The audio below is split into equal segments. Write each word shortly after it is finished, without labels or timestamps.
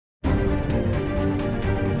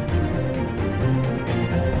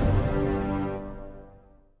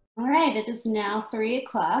right, it is now 3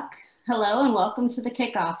 o'clock. Hello and welcome to the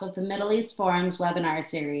kickoff of the Middle East Forum's webinar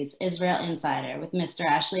series, Israel Insider, with Mr.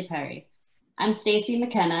 Ashley Perry. I'm Stacy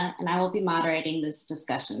McKenna, and I will be moderating this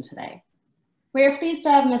discussion today. We are pleased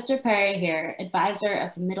to have Mr. Perry here, advisor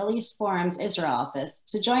of the Middle East Forum's Israel office,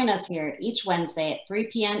 to join us here each Wednesday at 3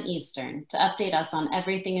 p.m. Eastern to update us on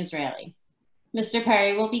everything Israeli. Mr.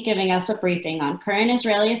 Perry will be giving us a briefing on current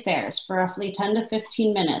Israeli affairs for roughly 10 to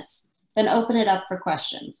 15 minutes, then open it up for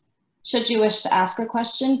questions. Should you wish to ask a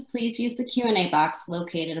question, please use the Q&A box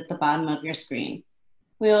located at the bottom of your screen.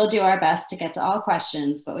 We will do our best to get to all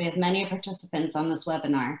questions, but we have many participants on this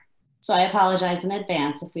webinar, so I apologize in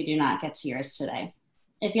advance if we do not get to yours today.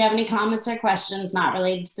 If you have any comments or questions not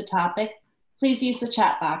related to the topic, please use the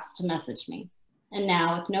chat box to message me. And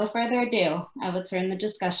now, with no further ado, I will turn the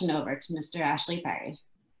discussion over to Mr. Ashley Perry.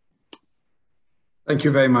 Thank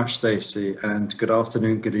you very much, Stacey, and good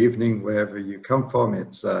afternoon, good evening, wherever you come from.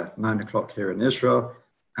 It's 9 o'clock here in Israel,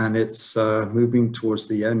 and it's moving towards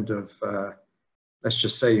the end of, let's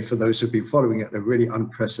just say, for those who've been following it, a really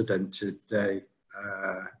unprecedented day.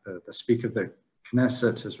 The Speaker of the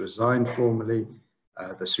Knesset has resigned formally.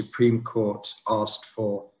 The Supreme Court asked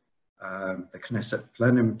for the Knesset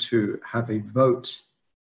plenum to have a vote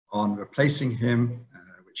on replacing him,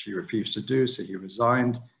 which he refused to do, so he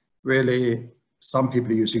resigned. Really, some people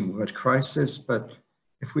are using the word crisis, but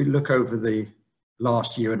if we look over the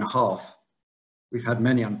last year and a half, we've had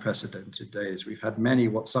many unprecedented days. We've had many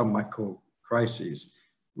what some might call crises.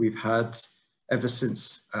 We've had, ever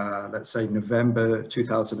since, let's say, November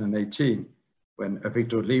 2018, when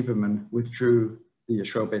Avigdor Lieberman withdrew the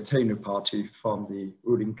Yisrael Beitenu party from the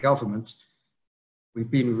ruling government, we've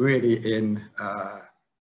been really in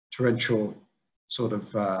torrential sort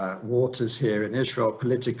of waters here in Israel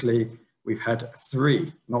politically. We've had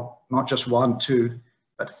three, not just one, two,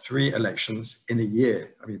 but three elections in a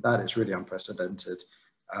year. I mean, that is really unprecedented.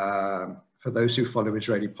 For those who follow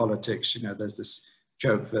Israeli politics, you know, there's this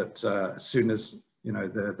joke that as soon as, you know,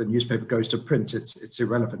 the newspaper goes to print, it's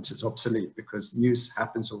irrelevant, it's obsolete, because news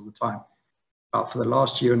happens all the time. But for the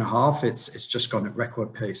last year and a half, it's just gone at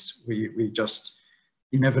record pace. You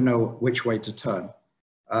never know which way to turn.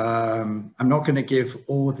 I'm not going to give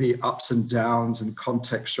all the ups and downs and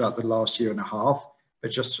context throughout the last year and a half, but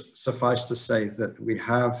just suffice to say that we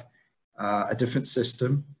have a different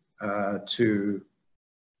system to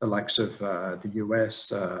the likes of the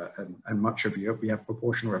US and much of Europe. We have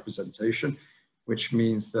proportional representation, which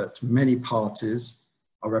means that many parties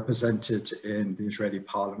are represented in the Israeli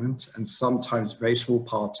parliament, and sometimes very small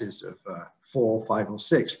parties of 4, 5, or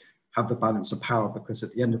 6 have the balance of power, because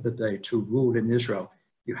at the end of the day, to rule in Israel,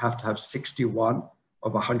 you have to have 61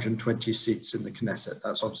 of 120 seats in the Knesset.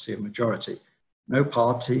 That's obviously a majority. No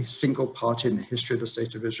party, single party in the history of the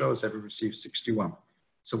state of Israel has ever received 61.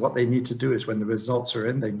 So what they need to do is, when the results are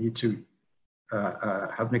in, they need to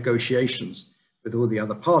have negotiations with all the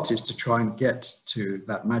other parties to try and get to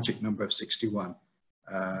that magic number of 61.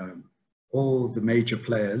 All the major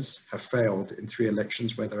players have failed in 3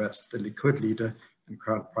 elections, whether that's the Likud leader and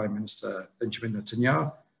current Prime Minister Benjamin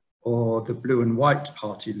Netanyahu, or the Blue and White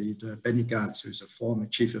Party leader, Benny Gantz, who's a former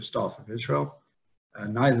Chief of Staff of Israel.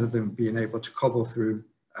 Neither of them being able to cobble through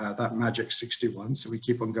that magic 61, so we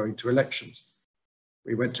keep on going to elections.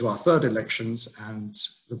 We went to our 3rd elections, and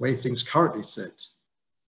the way things currently sit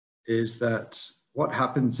is that what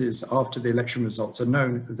happens is, after the election results are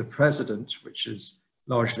known, the president, which is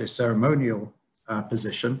largely a ceremonial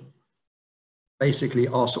position, basically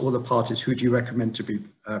asks all the parties, who do you recommend to be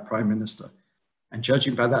Prime Minister? And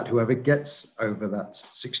judging by that, whoever gets over that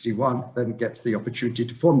 61 then gets the opportunity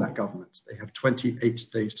to form that government. They have 28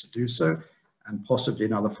 days to do so, and possibly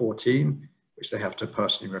another 14, which they have to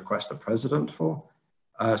personally request the president for.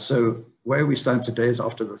 So where we stand today is,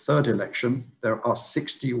 after the 3rd election, there are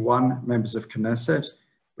 61 members of Knesset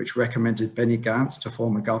which recommended Benny Gantz to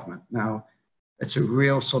form a government. Now, it's a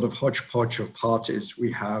real sort of hodgepodge of parties.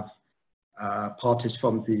 We have parties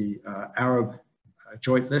from the Arab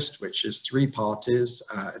joint list, which is 3 parties,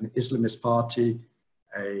 an Islamist party,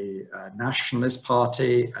 a nationalist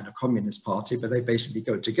party, and a communist party, but they basically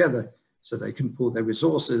go together so they can pool their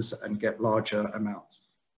resources and get larger amounts.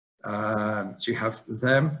 So you have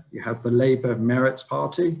them, you have the Labour Meretz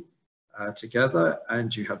party together,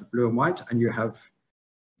 and you have the Blue and White, and you have,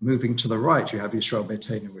 moving to the right, you have Yisrael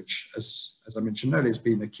Beitenu, which, as I mentioned earlier, has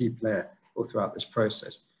been a key player all throughout this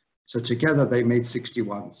process. So together they made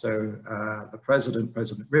 61. So the President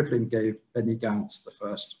Rivlin, gave Benny Gantz the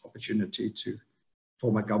first opportunity to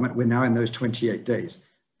form a government. We're now in those 28 days.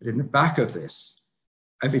 But in the back of this,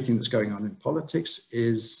 everything that's going on in politics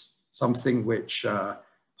is something which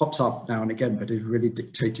pops up now and again, but is really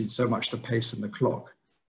dictating so much the pace and the clock,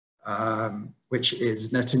 which is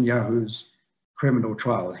Netanyahu's criminal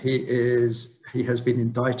trial. He has been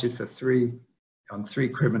indicted for on three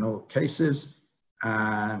criminal cases,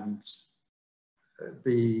 and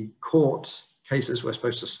the court cases were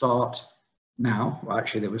supposed to start now. Well,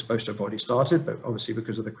 actually, they were supposed to have already started, but obviously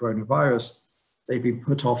because of the coronavirus, they've been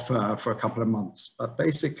put off for a couple of months. But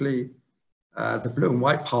basically, the Blue and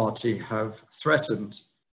White Party have threatened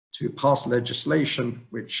to pass legislation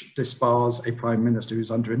which disbars a prime minister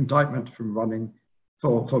who's under indictment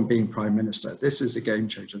from being prime minister. This is a game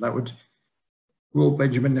changer. That would rule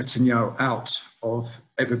Benjamin Netanyahu out of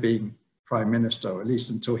ever being prime minister, or at least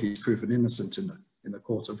until he's proven innocent in the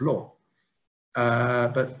court of law.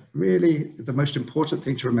 But really, the most important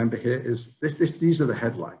thing to remember here is these are the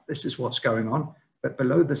headlines. This is what's going on. But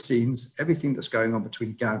below the scenes, everything that's going on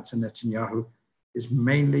between Gantz and Netanyahu is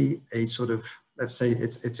mainly a sort of, let's say,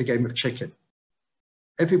 it's a game of chicken.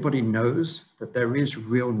 Everybody knows that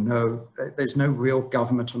there's no real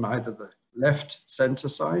government on either the left, center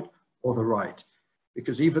side or the right.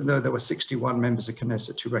 Because even though there were 61 members of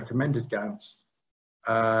Knesset who recommended Gantz,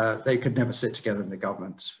 they could never sit together in the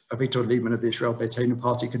government. Avigdor Lieberman of the Israel Beitenu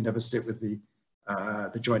party could never sit with the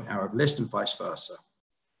Joint Arab List and vice versa.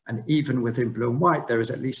 And even within Blue and White, there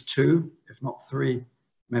is at least 2, if not 3,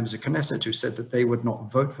 members of Knesset who said that they would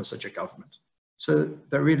not vote for such a government. So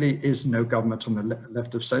there really is no government on the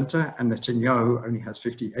left of center, and Netanyahu only has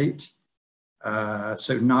 58.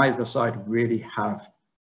 So neither side really have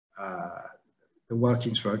the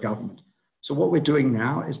workings for a government. So what we're doing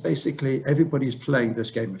now is basically everybody's playing this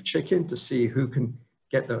game of chicken to see who can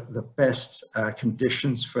get the best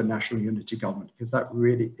conditions for a national unity government, because that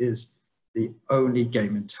really is the only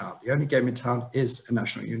game in town. The only game in town is a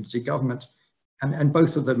national unity government. And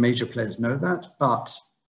both of the major players know that, but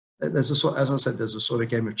there's as I said, there's a sort of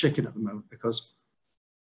game of chicken at the moment, because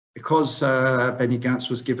Benny Gantz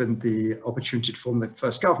was given the opportunity to form the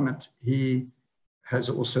first government, he has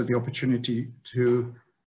also the opportunity to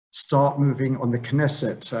start moving on the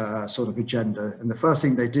Knesset sort of agenda. And the first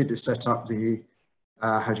thing they did is set up the,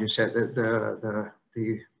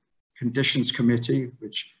 the conditions committee,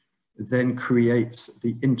 which then creates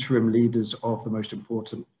the interim leaders of the most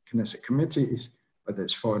important Knesset committees, whether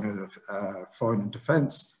it's foreign and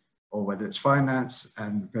defense, or whether it's finance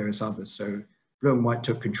and various others. So Blue and White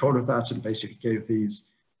took control of that and basically gave the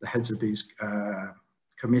heads of these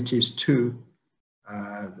committees to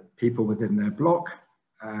people within their bloc.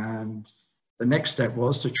 And the next step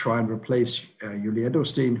was to try and replace Yuli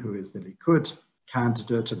Edelstein, who is the Likud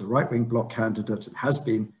candidate and the right-wing bloc candidate, and has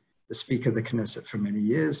been the Speaker of the Knesset for many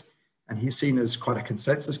years. And he's seen as quite a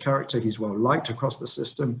consensus character. He's well liked across the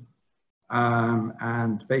system.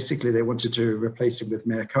 And basically they wanted to replace him with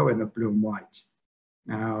Meir Cohen of Blue and White.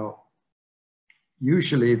 Now,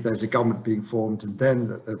 usually there's a government being formed and then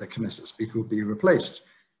the Knesset Speaker will be replaced.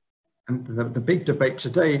 And the big debate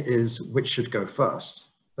today is which should go first.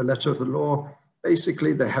 The letter of the law,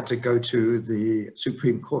 basically they had to go to the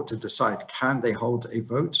Supreme Court to decide, can they hold a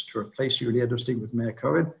vote to replace Yuli Edelstein with Meir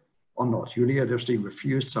Cohen or not? Yuli Edelstein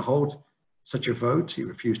refused to hold such a vote. He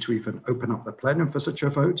refused to even open up the plenum for such a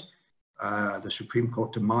vote. The Supreme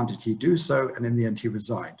Court demanded he do so, and in the end he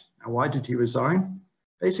resigned. Now, why did he resign?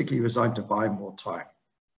 Basically, he resigned to buy more time.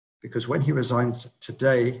 Because when he resigns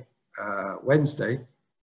today, Wednesday,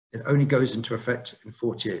 it only goes into effect in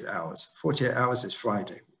 48 hours. 48 hours is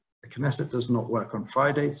Friday. The Knesset does not work on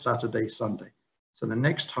Friday, Saturday, Sunday. So the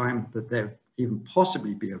next time that there even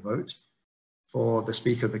possibly be a vote for the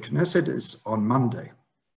Speaker of the Knesset is on Monday.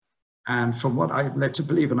 And from what I'm led to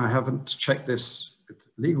believe, and I haven't checked this with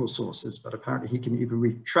legal sources, but apparently he can even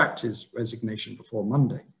retract his resignation before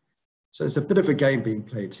Monday. So it's a bit of a game being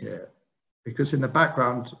played here, because in the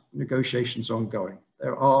background, negotiations are ongoing.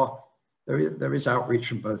 There is outreach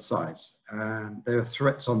from both sides, and there are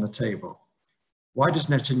threats on the table. Why does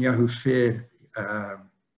Netanyahu fear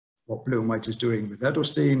what Blue and White is doing with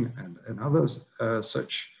Edelstein and others,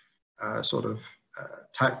 such sort of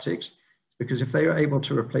tactics? Because if they are able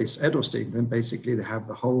to replace Edelstein, then basically they have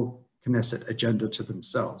the whole Knesset agenda to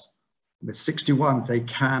themselves. With 61, they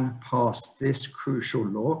can pass this crucial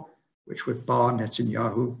law, which would bar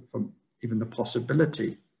Netanyahu from even the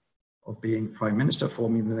possibility of being prime minister,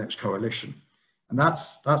 forming the next coalition. And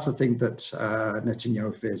that's the thing that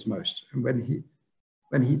Netanyahu fears most. And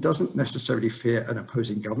when he doesn't necessarily fear an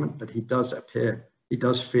opposing government, but he does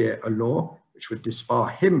fear a law which would disbar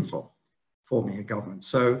him from forming a government.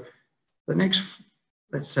 So the next,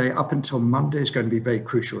 let's say, up until Monday is going to be very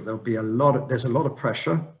crucial. There's a lot of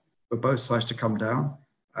pressure for both sides to come down.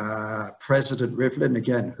 President Rivlin,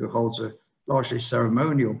 again, who holds a largely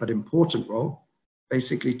ceremonial but important role,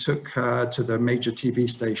 basically took to the major TV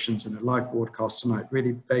stations in a live broadcast tonight,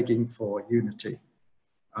 really begging for unity.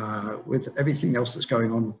 With everything else that's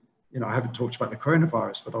going on, I haven't talked about the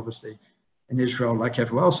coronavirus, but obviously in Israel, like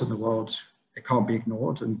everywhere else in the world, it can't be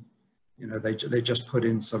ignored. And, they just put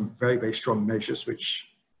in some very, very strong measures, which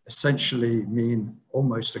essentially mean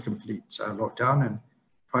almost a complete lockdown. And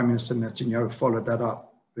Prime Minister Netanyahu followed that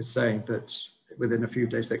up with saying that within a few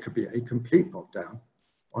days, there could be a complete lockdown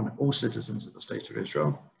on all citizens of the state of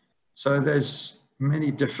Israel. So there's many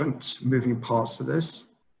different moving parts to this.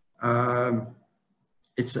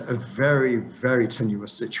 It's a very, very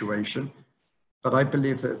tenuous situation, but I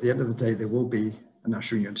believe that at the end of the day, there will be a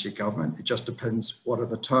national unity government. It just depends what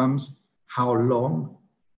are the terms, how long,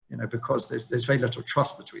 because there's very little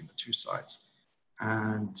trust between the two sides.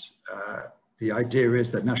 And the idea is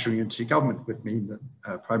that national unity government would mean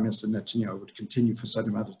that Prime Minister Netanyahu would continue for a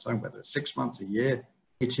certain amount of time, whether it's 6 months, a year,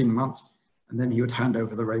 18 months, and then he would hand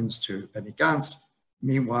over the reins to Benny Gantz.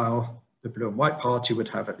 Meanwhile, the Blue and White Party would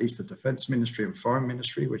have at least the Defense Ministry and Foreign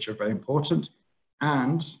Ministry, which are very important.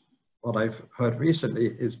 And what I've heard recently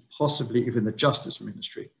is possibly even the Justice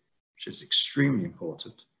Ministry, which is extremely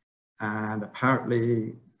important. And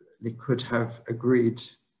apparently they could have agreed,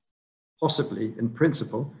 possibly in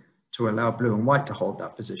principle, to allow Blue and White to hold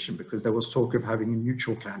that position, because there was talk of having a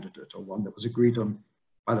neutral candidate or one that was agreed on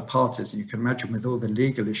by the parties. And you can imagine with all the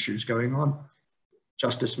legal issues going on,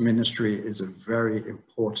 Justice Ministry is a very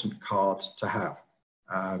important card to have.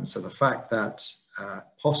 So the fact that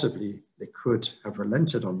possibly they could have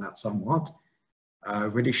relented on that somewhat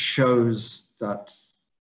really shows that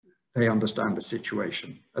they understand the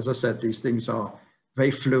situation. As I said, these things are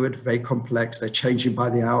very fluid, very complex. They're changing by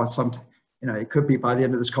the hour. It could be by the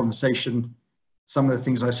end of this conversation, some of the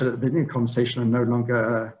things I said at the beginning of the conversation are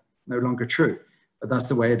no longer true. But that's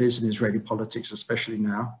the way it is in Israeli politics, especially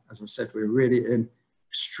now. As I said, we're really in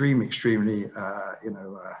extremely,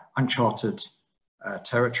 uncharted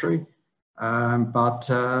territory. But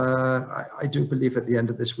I do believe at the end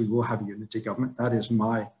of this, we will have a unity government. That is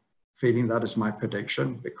my feeling, that is my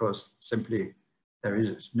prediction, because simply there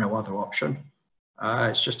is no other option.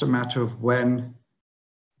 It's just a matter of when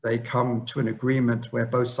they come to an agreement where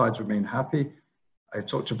both sides remain happy. I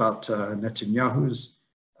talked about Netanyahu's,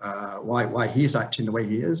 why he's acting the way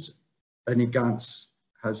he is. Benny Gantz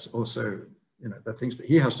has also, the things that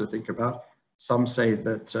he has to think about. Some say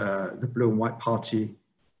that the Blue and White Party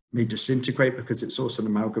may disintegrate because it's also an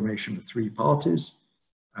amalgamation of three parties.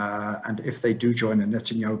 And if they do join a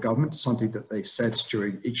Netanyahu government, something that they said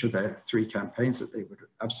during each of their three campaigns that they would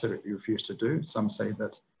absolutely refuse to do. Some say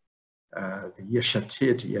that the Yesh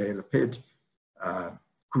Atid, Yair Lapid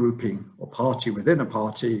grouping or party within a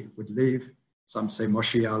party would leave. Some say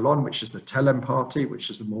Moshe Ya'alon, which is the Telem party, which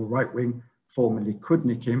is the more right-wing, former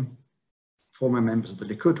Likudnikim, former members of the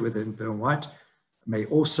Likud within Blue and White, may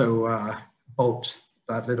also bolt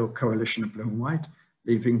that little coalition of Blue and White,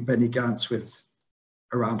 leaving Benny Gantz with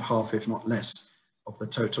around half, if not less, of the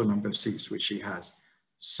total number of seats which he has.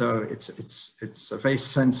 So it's a very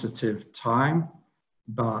sensitive time,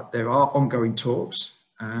 but there are ongoing talks,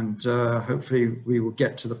 and hopefully we will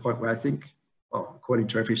get to the point where I think, well, according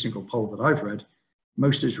to every single poll that I've read,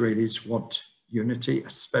 most Israelis want unity,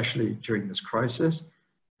 especially during this crisis.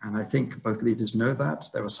 And I think both leaders know that.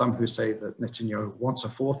 There are some who say that Netanyahu wants a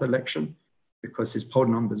fourth election because his poll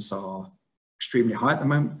numbers are extremely high at the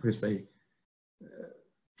moment, because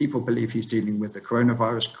people believe he's dealing with the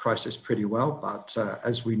coronavirus crisis pretty well. But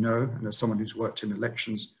as we know, and as someone who's worked in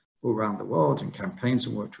elections all around the world and campaigns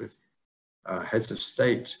and worked with heads of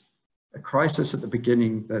state, a crisis at the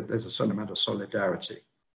beginning, there's a certain amount of solidarity.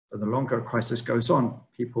 But the longer a crisis goes on,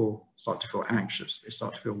 people start to feel anxious, they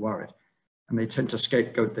start to feel worried, and they tend to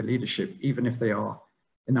scapegoat the leadership, even if they are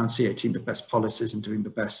enunciating the best policies and doing the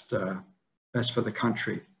best for the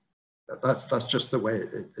country. That's just the way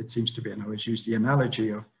it seems to be. And I always use the analogy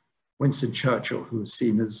of Winston Churchill, who was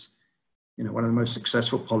seen as one of the most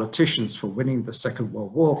successful politicians for winning the Second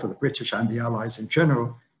World War for the British and the Allies in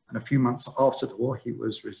general. And a few months after the war, he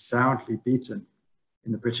was resoundingly beaten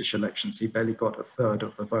in the British elections. He barely got a third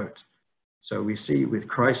of the vote. So we see with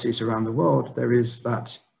crises around the world, there is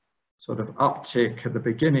that sort of uptick at the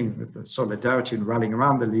beginning with the solidarity and rallying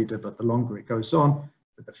around the leader, but the longer it goes on,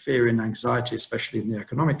 with the fear and anxiety, especially in the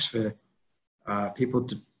economic sphere, people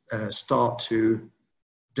start to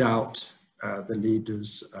doubt the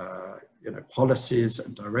leader's policies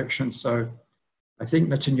and directions. So I think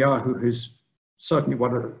Netanyahu, who's certainly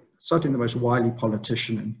certainly the most wily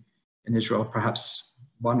politician in Israel, perhaps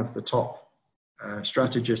one of the top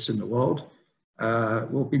strategists in the world,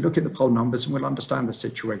 will be looking at the poll numbers and will understand the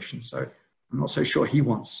situation. So I'm not so sure he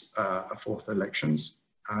wants a fourth elections.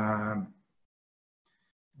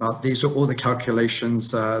 But these are all the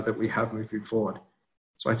calculations that we have moving forward.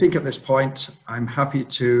 So I think at this point, I'm happy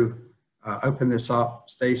to open this up.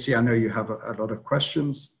 Stacey, I know you have a lot of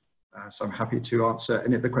questions, so I'm happy to answer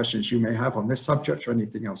any of the questions you may have on this subject or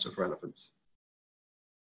anything else of relevance.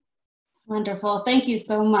 Wonderful, thank you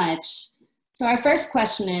so much. So our first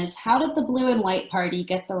question is, how did the Blue and White Party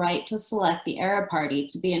get the right to select the Arab Party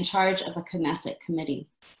to be in charge of a Knesset committee?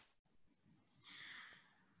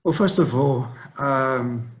 Well, first of all,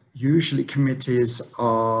 usually committees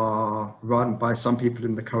are run by some people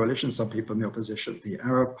in the coalition, some people in the opposition. The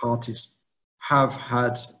Arab parties have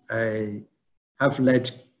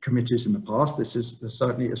led committees in the past. This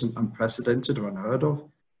certainly isn't unprecedented or unheard of.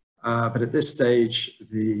 But at this stage,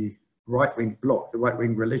 the right-wing bloc, the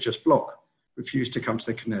right-wing religious bloc, refused to come to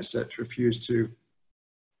the Knesset, refused to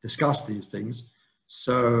discuss these things.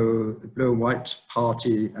 So the Blue and White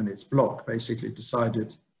Party and its bloc basically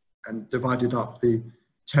decided and divided up the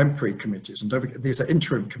temporary committees. And these are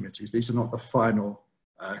interim committees. These are not the final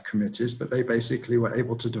committees, but they basically were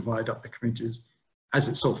able to divide up the committees as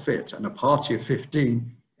it saw fit. And a party of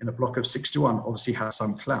 15 in a bloc of 61 obviously has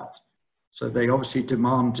some clout. So they obviously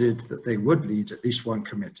demanded that they would lead at least one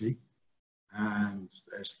committee. And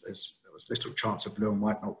there was little chance of Blue and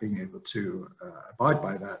White not being able to abide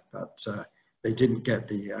by that. But they didn't get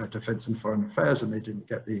the Defense and Foreign Affairs, and they didn't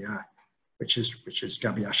get the which is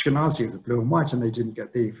Gabi Ashkenazi of the Blue and White, and they didn't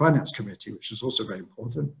get the Finance Committee, which is also very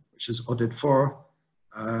important, which is Oded Forer,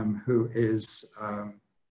 who is,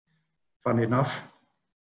 funnily enough,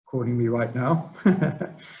 calling me right now,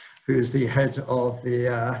 who is the head of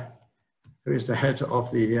the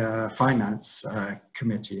Finance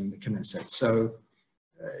Committee in the Knesset. So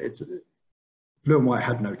Blue and White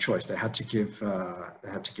had no choice. They had to give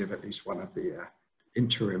at least one of the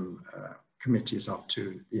interim committees up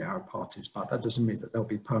to the Arab parties, but that doesn't mean that they'll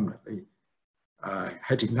be permanently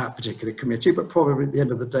heading that particular committee, but probably at the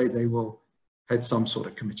end of the day, they will head some sort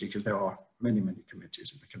of committee because there are many, many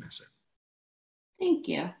committees in the Knesset. Thank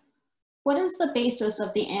you. What is the basis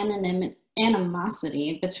of the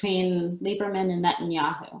animosity between Lieberman and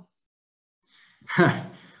Netanyahu?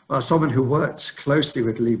 Well, as someone who worked closely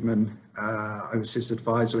with Lieberman, I was his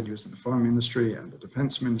advisor when he was in the Foreign Ministry and the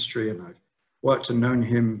Defense Ministry, and I've worked and known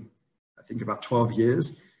him I think about 12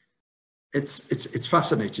 years. It's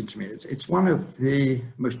fascinating to me. It's one of the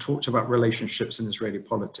most talked about relationships in Israeli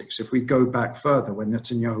politics. If we go back further, when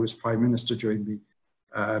Netanyahu was prime minister during the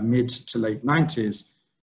mid to late 90s,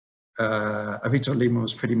 Avigdor Lieberman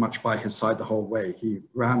was pretty much by his side the whole way. He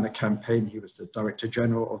ran the campaign. He was the director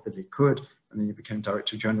general of the Likud, and then he became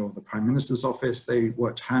director general of the prime minister's office. They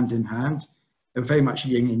worked hand in hand. They're very much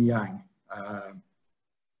yin and yang,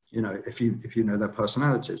 you know, if you know their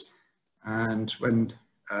personalities. And when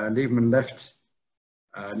Lieberman left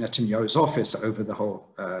Netanyahu's office over the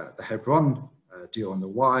whole the Hebron deal on the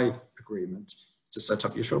Y agreement to set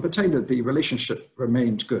up Yisrael Beiteinu, the relationship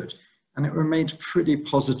remained good, and it remained pretty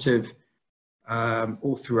positive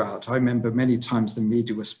all throughout. I remember many times the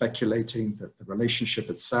media was speculating that the relationship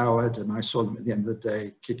had soured, and I saw them at the end of the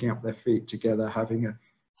day kicking up their feet together, having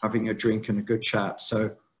a drink and a good chat.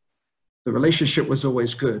 So the relationship was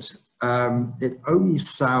always good. It only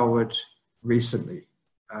soured recently.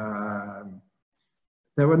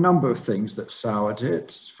 There were a number of things that soured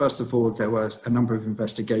it. First of all, there were a number of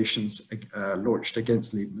investigations launched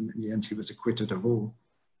against Lieberman. In the end, he was acquitted of all.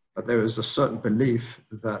 But there was a certain belief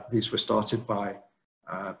that these were started by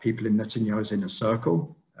people in Netanyahu's inner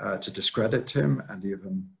circle to discredit him and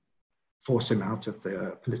even force him out of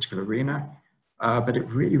the political arena. But it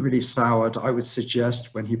really, really soured, I would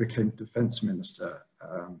suggest, when he became defense minister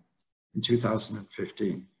in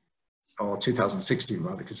 2015. Or 2016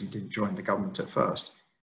 rather, because he didn't join the government at first.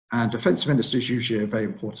 And defense minister is usually a very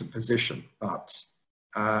important position, but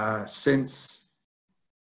since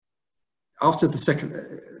after the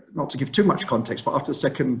second, not to give too much context, but after the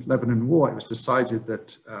second Lebanon war, it was decided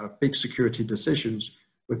that big security decisions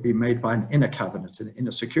would be made by an inner cabinet, an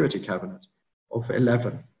inner security cabinet of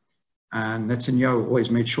 11. And Netanyahu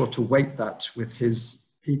always made sure to weight that with his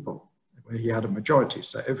people, where he had a majority.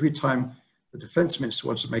 So every time the defense minister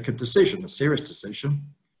wanted to make a decision, a serious decision,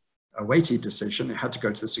 a weighty decision, it had to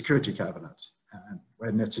go to the security cabinet, and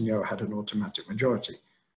where Netanyahu had an automatic majority.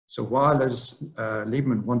 So while as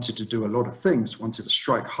Lieberman wanted to do a lot of things, wanted to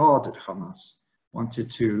strike hard at Hamas,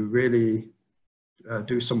 wanted to really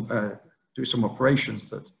do some operations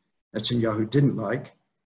that Netanyahu didn't like,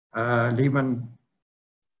 Lieberman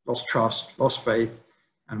lost trust, lost faith,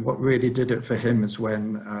 and what really did it for him is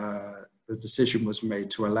when the decision was made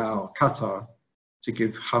to allow Qatar to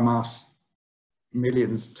give Hamas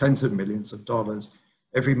millions, tens of millions of dollars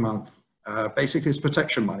every month, basically as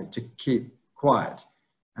protection money to keep quiet.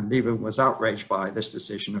 And Lieberman was outraged by this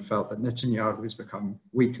decision and felt that Netanyahu has become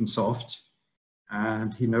weak and soft,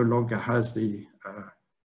 and he no longer has the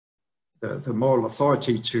moral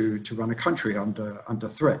authority to run a country under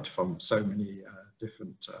threat from so many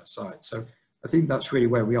different sides. So I think that's really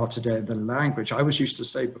where we are today in the language. I was used to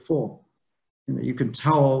say before, you know, you can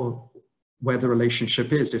tell where the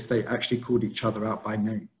relationship is if they actually called each other out by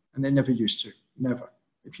name, and they never used to, never.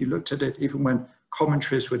 If you looked at it, even when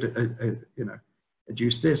commentaries would, you know,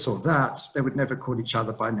 adduce this or that, they would never call each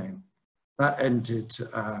other by name. That ended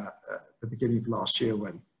at the beginning of last year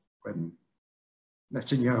when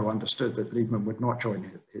Netanyahu understood that Lieberman would not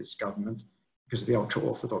join his government because of the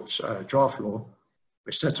ultra-Orthodox draft law,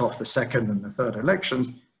 which set off the second and the third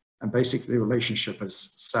elections, and basically the relationship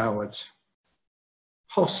has soured,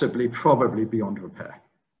 possibly, probably beyond repair.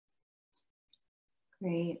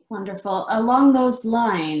 Great, wonderful. Along those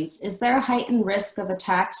lines, is there a heightened risk of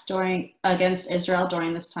attacks against Israel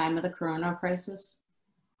during this time of the corona crisis?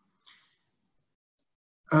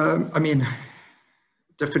 I mean,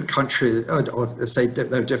 different countries, or let's say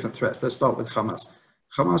there are different threats. Let's start with Hamas.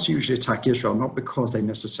 Hamas usually attack Israel not because they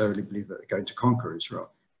necessarily believe that they're going to conquer Israel,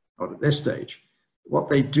 not at this stage. What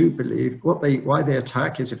they do believe, why they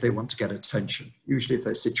attack is if they want to get attention. Usually if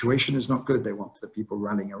their situation is not good, they want the people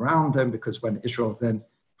rallying around them, because when Israel then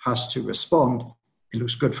has to respond, it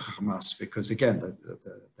looks good for Hamas, because again,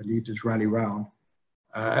 the leaders rally around,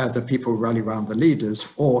 the people rally around the leaders,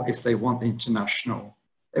 or if they want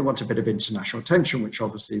they want a bit of international attention, which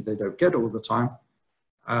obviously they don't get all the time,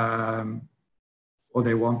 or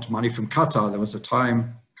they want money from Qatar. There was a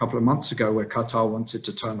time a couple of months ago where Qatar wanted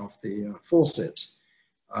to turn off the faucet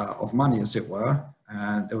of money, as it were.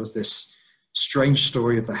 And there was this strange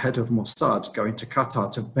story of the head of Mossad going to Qatar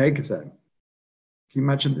to beg them. Can you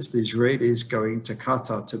imagine this? The Israelis going to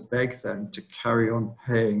Qatar to beg them to carry on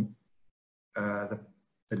paying the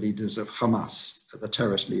leaders of Hamas, the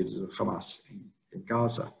terrorist leaders of Hamas in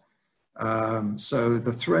Gaza. So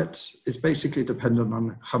the threat is basically dependent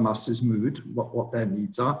on Hamas's mood, what their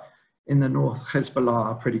needs are. In the north, Hezbollah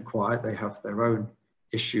are pretty quiet. They have their own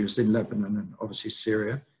issues in Lebanon and obviously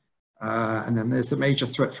Syria. And then there's the major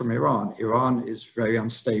threat from Iran. Iran is very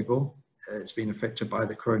unstable. It's been affected by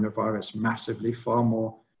the coronavirus massively, far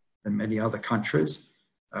more than many other countries.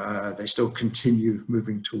 They still continue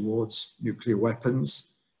moving towards nuclear weapons,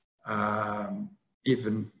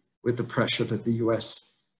 even with the pressure that the US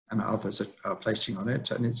and others are placing on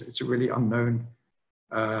it. And it's a really unknown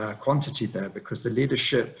quantity there, because the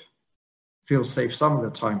leadership feels safe some of the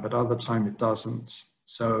time, but other time it doesn't.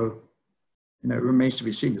 So, you know, it remains to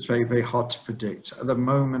be seen. It's very, very hard to predict. At the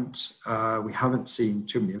moment, we haven't seen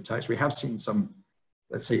too many attacks. We have seen some,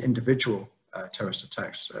 let's say, individual terrorist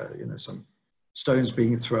attacks, you know, some stones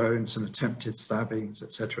being thrown, some attempted stabbings,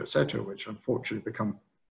 et cetera, which unfortunately become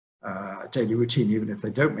daily routine, even if they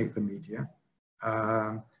don't make the media.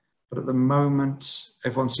 But at the moment,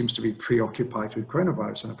 everyone seems to be preoccupied with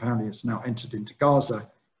coronavirus, and apparently it's now entered into Gaza,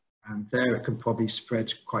 and there it can probably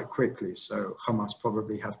spread quite quickly. So Hamas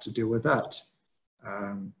probably have to deal with that.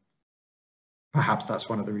 Perhaps that's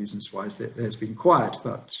one of the reasons why there's been quiet,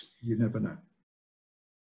 but you never know.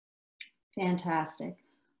 Fantastic.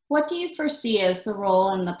 What do you foresee as the role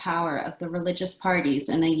and the power of the religious parties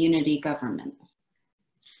in a unity government?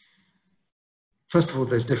 First of all,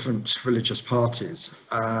 there's different religious parties.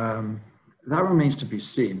 That remains to be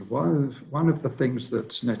seen. One of the things that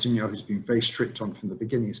Netanyahu has been very strict on from the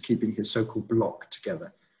beginning is keeping his so-called bloc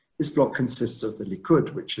together. His bloc consists of the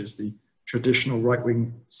Likud, which is the traditional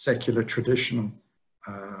right-wing, secular, traditional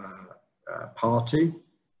party.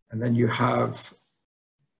 And then you have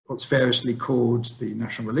what's variously called the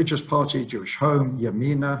National Religious Party, Jewish Home,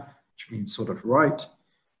 Yamina, which means sort of right,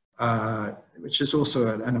 which is also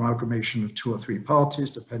an amalgamation of 2 or 3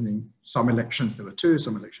 parties, depending. Some elections there were 2,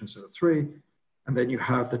 some elections there were 3. And then you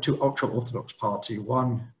have the 2 ultra-Orthodox party,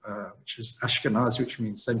 one which is Ashkenazi, which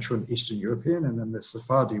means Central and Eastern European, and then the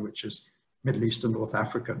Sephardi, which is Middle East and North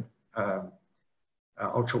African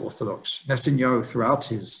ultra-Orthodox. Netanyahu, throughout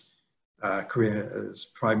his career as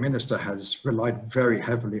prime minister, has relied very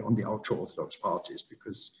heavily on the ultra-Orthodox parties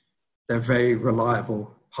because they're very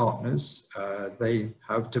reliable partners. They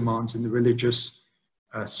have demands in the religious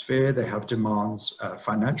sphere. They have demands,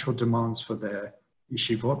 financial demands for their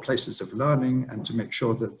yeshivot, places of learning, and to make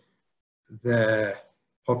sure that their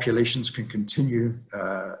populations can continue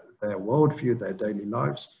their worldview, their daily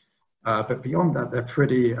lives. But beyond that, they're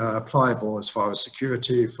pretty pliable as far as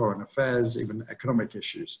security, foreign affairs, even economic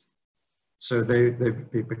issues. So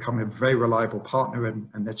they've become a very reliable partner, and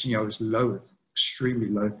Netanyahu is loath extremely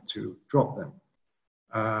loath to drop them.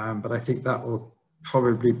 But I think that will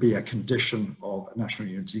probably be a condition of a national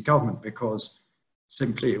unity government, because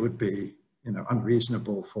simply it would be, you know,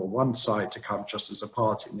 unreasonable for one side to come just as a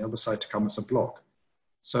party and the other side to come as a bloc.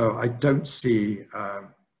 So I don't see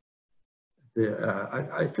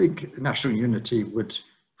I think national unity would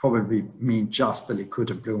probably mean just the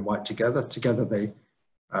Likud and Blue and White together. Together they,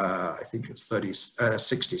 I think it's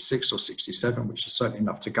 66 or 67, which is certainly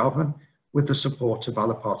enough to govern, with the support of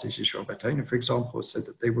other parties. Israel Beitenu, for example, said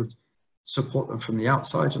that they would support them from the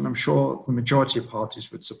outside, and I'm sure the majority of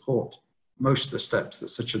parties would support most of the steps that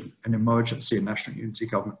such an emergency and national unity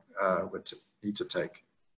government would need to take.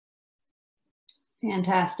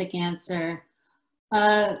 Fantastic answer.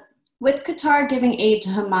 With Qatar giving aid to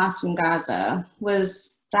Hamas in Gaza,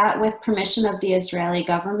 was that with permission of the Israeli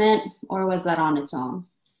government, or was that on its own?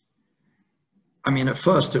 I mean, at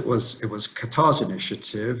first it was Qatar's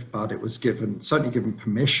initiative, but it was certainly given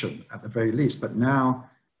permission at the very least. But now,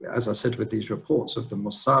 as I said, with these reports of the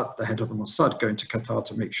Mossad, the head of the Mossad going to Qatar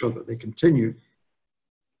to make sure that they continue,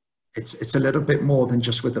 it's a little bit more than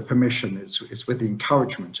just with the permission. It's with the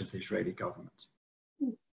encouragement of the Israeli government.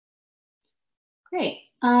 Great.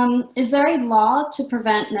 Is there a law to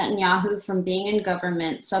prevent Netanyahu from being in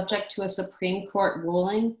government subject to a Supreme Court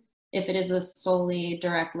ruling if it is solely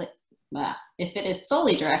directed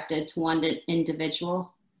to one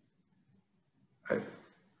individual?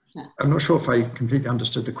 I'm not sure if I completely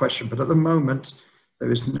understood the question, but at the moment,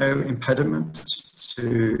 there is no impediment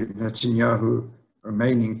to Netanyahu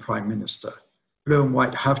remaining prime minister. Blue and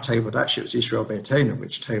White have tabled, actually it was Israel Beitenu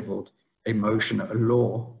which tabled a motion, a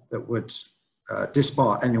law that would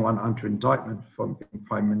disbar anyone under indictment from being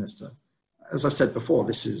prime minister. As I said before,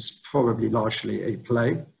 this is probably largely a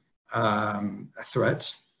play, a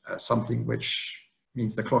threat, something which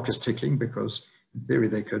means the clock is ticking, because in theory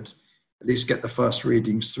they could at least get the first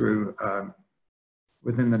readings through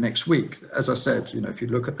within the next week. As I said, you know, if you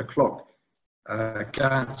look at the clock,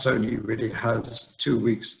 Gantz only really has 2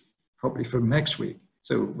 weeks, probably from next week.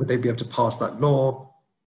 So would they be able to pass that law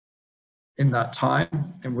in that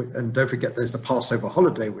time? And don't forget, there's the Passover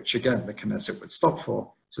holiday, which again, the Knesset would stop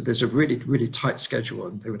for. So there's a really, really tight schedule,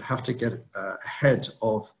 and they would have to get ahead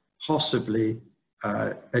of possibly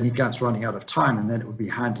Benny Gantz running out of time, and then it would be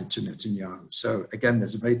handed to Netanyahu. So again,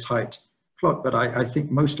 there's a very tight clock, but I think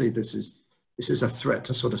mostly this is a threat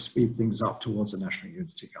to sort of speed things up towards a national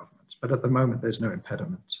unity government. But at the moment, there's no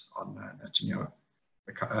impediment on Netanyahu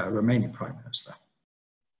remaining prime minister.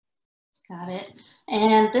 Got it.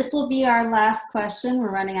 And this will be our last question.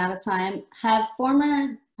 We're running out of time. Has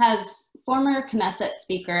former Knesset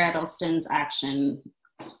Speaker Edelston's action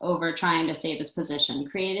over trying to save his position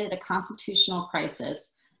created a constitutional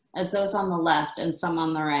crisis, as those on the left and some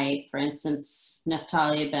on the right, for instance,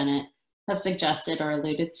 Naftali Bennett, have suggested or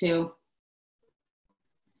alluded to?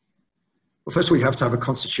 Well, first we have to have a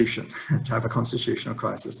constitution to have a constitutional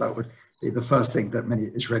crisis. That would be the first thing that many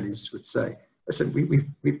Israelis would say. Listen,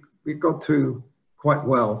 we've gone through quite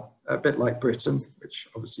well, a bit like Britain, which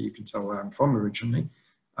obviously you can tell where I'm from originally.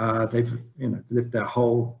 They've lived their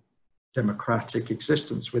whole democratic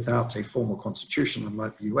existence without a formal constitution,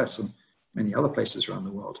 unlike the US and many other places around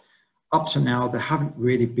the world. Up to now, there haven't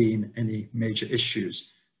really been any major issues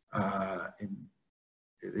in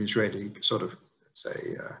the Israeli sort of, let's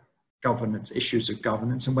say, governance, issues of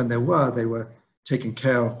governance. And when there were, they were taken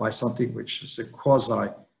care of by something which is a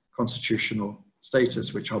quasi-constitutional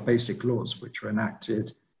status, which are basic laws, which are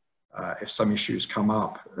enacted. If some issues come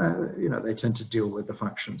up, they tend to deal with the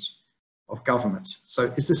functions of government.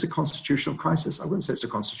 So is this a constitutional crisis? I wouldn't say it's a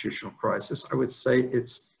constitutional crisis. I would say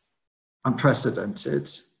it's unprecedented.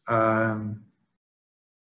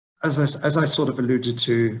 As I sort of alluded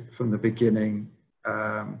to from the beginning,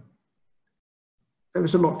 there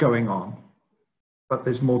was a lot going on, but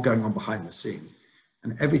there's more going on behind the scenes.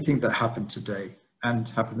 And everything that happened today and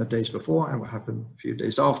happened the days before and what happened a few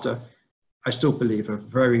days after, I still believe are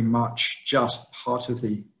very much just part of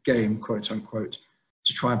the game, quote unquote,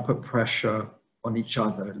 to try and put pressure on each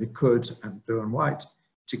other, Likud and Blue and White,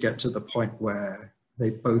 to get to the point where they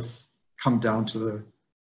both come down to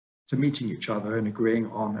meeting each other and agreeing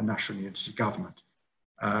on a national unity government.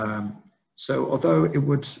 So although it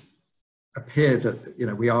would appear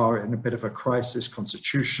that we are in a bit of a crisis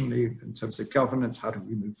constitutionally in terms of governance, how do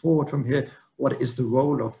we move forward from here? What is the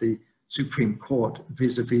role of the Supreme Court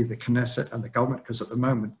vis-a-vis the Knesset and the government? Because at the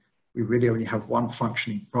moment, we really only have one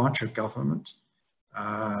functioning branch of government,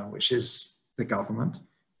 which is the government.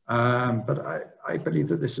 But I believe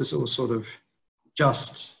that this is all sort of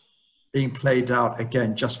just being played out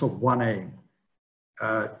again, just for one aim,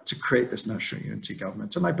 to create this national unity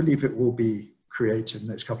government. And I believe it will be create in the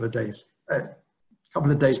next couple of days.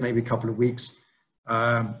 Maybe a couple of weeks.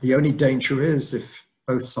 The only danger is if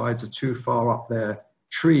both sides are too far up their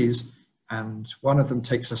trees and one of them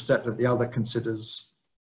takes a step that the other considers,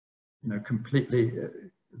 completely.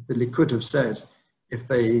 The Likud have said if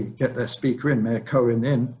they get their speaker in, Mayor Cohen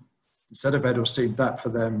in, instead of Edelstein, that for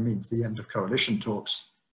them means the end of coalition talks.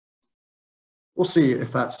 We'll see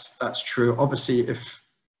if that's true. Obviously, if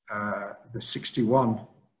the 61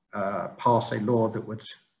 pass a law that would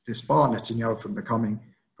disbar Netanyahu from becoming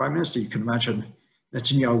prime minister, you can imagine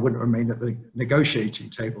Netanyahu wouldn't remain at the negotiating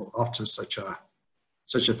table after such a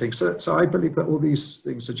thing. So I believe that all these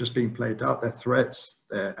things are just being played out. Their threats,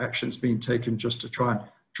 their actions being taken just to try and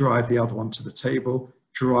drive the other one to the table,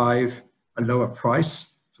 drive a lower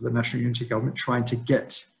price for the National Unity Government, trying to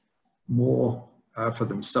get more for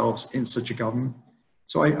themselves in such a government.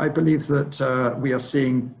 So I believe that we are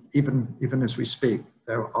seeing, even as we speak,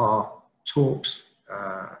 there are talks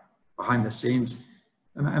behind the scenes.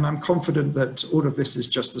 And I'm confident that all of this is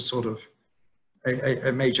just a sort of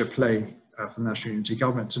a major play for the National Unity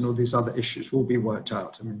Government, and all these other issues will be worked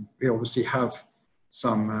out. I mean, we obviously have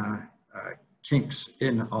some kinks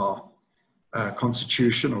in our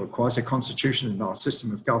constitution, or quasi-constitution, in our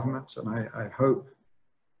system of government, and I hope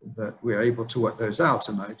that we're able to work those out.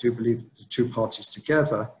 And I do believe that the two parties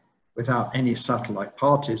together, without any satellite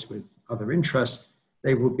parties with other interests,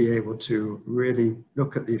 they will be able to really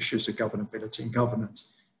look at the issues of governability and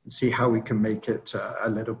governance and see how we can make it a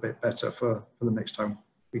little bit better for the next time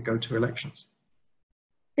we go to elections.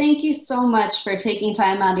 Thank you so much for taking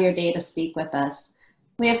time out of your day to speak with us.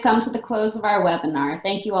 We have come to the close of our webinar.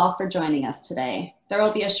 Thank you all for joining us today. There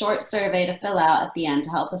will be a short survey to fill out at the end to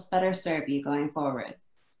help us better serve you going forward.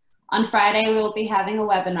 On Friday, we will be having a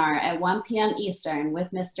webinar at 1 p.m. Eastern with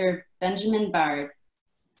Mr. Benjamin Bard,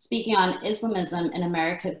 speaking on Islamism in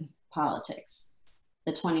American politics,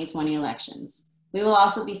 the 2020 elections. We will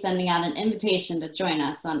also be sending out an invitation to join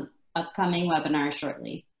us on upcoming webinars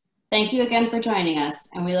shortly. Thank you again for joining us,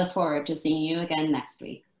 and we look forward to seeing you again next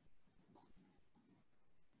week.